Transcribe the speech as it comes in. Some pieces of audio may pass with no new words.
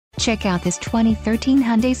Check out this 2013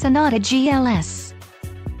 Hyundai Sonata GLS.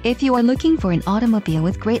 If you are looking for an automobile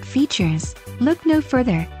with great features, look no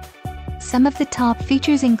further. Some of the top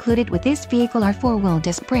features included with this vehicle are 4-wheel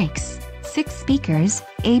disc brakes, 6 speakers,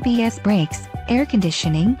 ABS brakes, air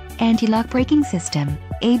conditioning, anti-lock braking system,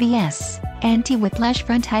 ABS, anti-whiplash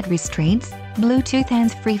front head restraints, Bluetooth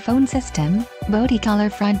hands-free phone system, body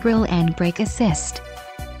color front grille and brake assist.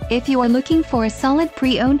 If you are looking for a solid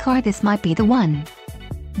pre-owned car, this might be the one.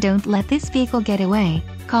 Don't let this vehicle get away.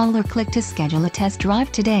 Call or click to schedule a test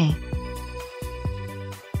drive today.